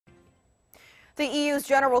The EU's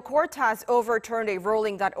General Court has overturned a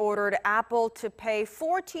ruling that ordered Apple to pay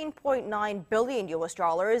 $14.9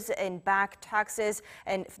 billion in back taxes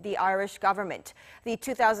and the Irish government. The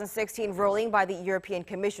 2016 ruling by the European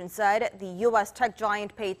Commission said the U.S. tech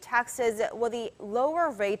giant paid taxes with a lower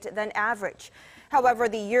rate than average. However,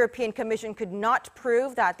 the European Commission could not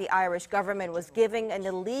prove that the Irish government was giving an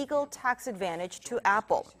illegal tax advantage to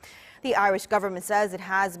Apple. The Irish government says it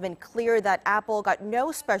has been clear that Apple got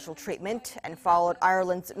no special treatment and followed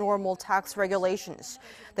Ireland's normal tax regulations.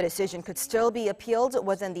 The decision could still be appealed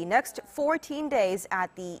within the next 14 days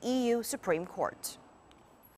at the EU Supreme Court.